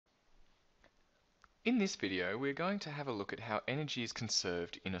In this video, we're going to have a look at how energy is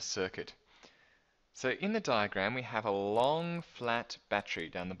conserved in a circuit. So in the diagram, we have a long, flat battery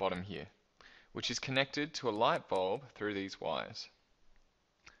down the bottom here, which is connected to a light bulb through these wires.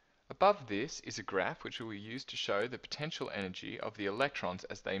 Above this is a graph which we will use to show the potential energy of the electrons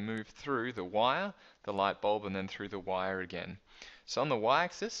as they move through the wire, the light bulb, and then through the wire again. So on the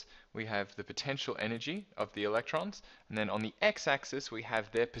y-axis, we have the potential energy of the electrons, and then on the x-axis, we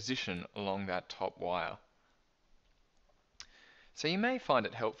have their position along that top wire. So you may find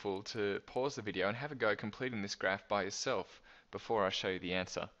it helpful to pause the video and have a go completing this graph by yourself before I show you the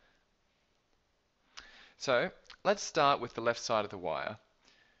answer. So let's start with the left side of the wire.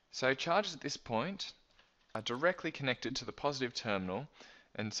 So charges at this point are directly connected to the positive terminal,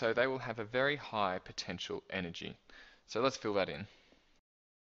 and so they will have a very high potential energy. So let's fill that in.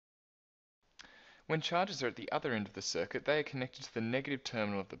 When charges are at the other end of the circuit, they are connected to the negative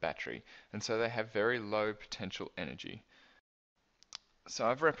terminal of the battery, and so they have very low potential energy. So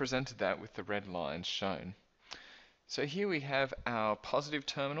I've represented that with the red lines shown. So here we have our positive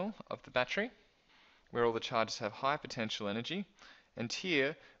terminal of the battery, where all the charges have high potential energy, and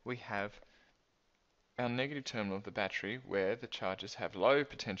here we have our negative terminal of the battery, where the charges have low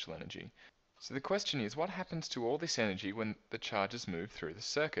potential energy. So the question is, what happens to all this energy when the charges move through the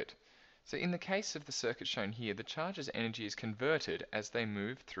circuit? So in the case of the circuit shown here, the charge's energy is converted as they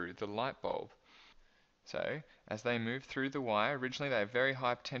move through the light bulb. So, as they move through the wire, originally they have very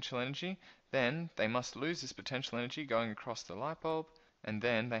high potential energy, then they must lose this potential energy going across the light bulb, and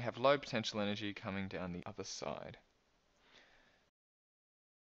then they have low potential energy coming down the other side.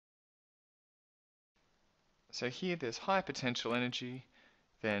 So here there's high potential energy,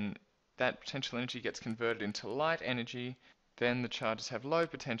 then that potential energy gets converted into light energy, then the charges have low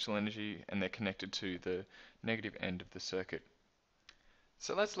potential energy and they're connected to the negative end of the circuit.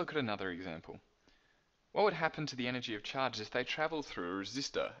 So let's look at another example. What would happen to the energy of charges if they travel through a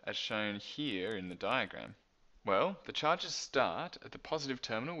resistor, as shown here in the diagram? Well, the charges start at the positive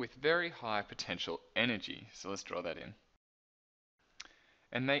terminal with very high potential energy, so let's draw that in.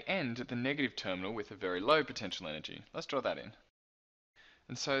 And they end at the negative terminal with a very low potential energy. Let's draw that in.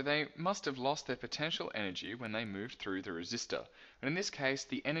 And so they must have lost their potential energy when they moved through the resistor. And in this case,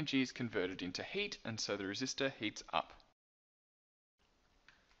 the energy is converted into heat, and so the resistor heats up.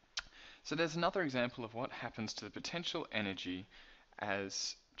 So there's another example of what happens to the potential energy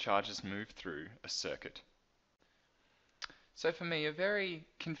as charges move through a circuit. So for me, a very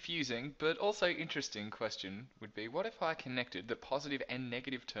confusing but also interesting question would be, what if I connected the positive and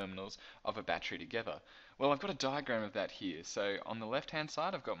negative terminals of a battery together? Well, I've got a diagram of that here. So on the left hand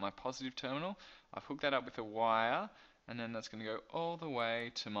side, I've got my positive terminal. I've hooked that up with a wire, and then that's going to go all the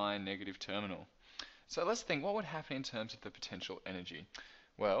way to my negative terminal. So let's think, what would happen in terms of the potential energy?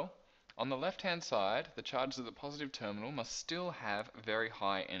 Well, on the left hand side, the charges of the positive terminal must still have very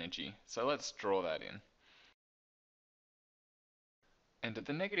high energy. So let's draw that in. And at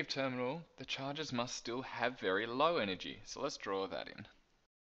the negative terminal, the charges must still have very low energy, so let's draw that in.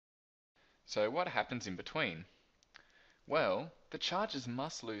 So what happens in between? Well, the charges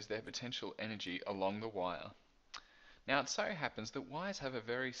must lose their potential energy along the wire. Now it so happens that wires have a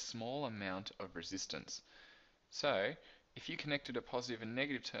very small amount of resistance. So, if you connected a positive and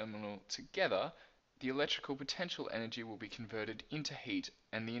negative terminal together, the electrical potential energy will be converted into heat,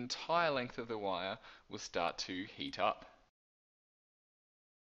 and the entire length of the wire will start to heat up.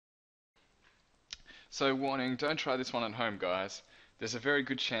 So warning, don't try this one at home, guys. There's a very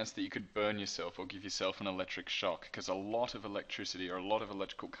good chance that you could burn yourself or give yourself an electric shock, because a lot of electricity or a lot of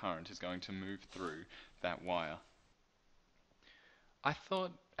electrical current is going to move through that wire. I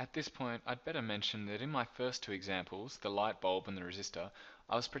thought at this point I'd better mention that in my first two examples, the light bulb and the resistor,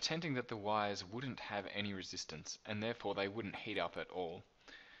 I was pretending that the wires wouldn't have any resistance, and therefore they wouldn't heat up at all.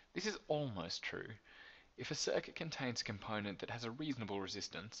 This is almost true. If a circuit contains a component that has a reasonable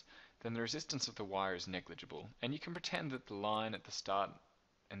resistance, then the resistance of the wire is negligible, and you can pretend that the line at the start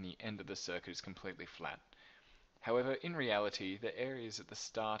and the end of the circuit is completely flat. However, in reality, the areas at the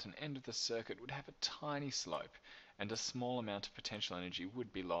start and end of the circuit would have a tiny slope, and a small amount of potential energy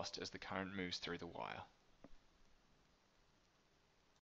would be lost as the current moves through the wire.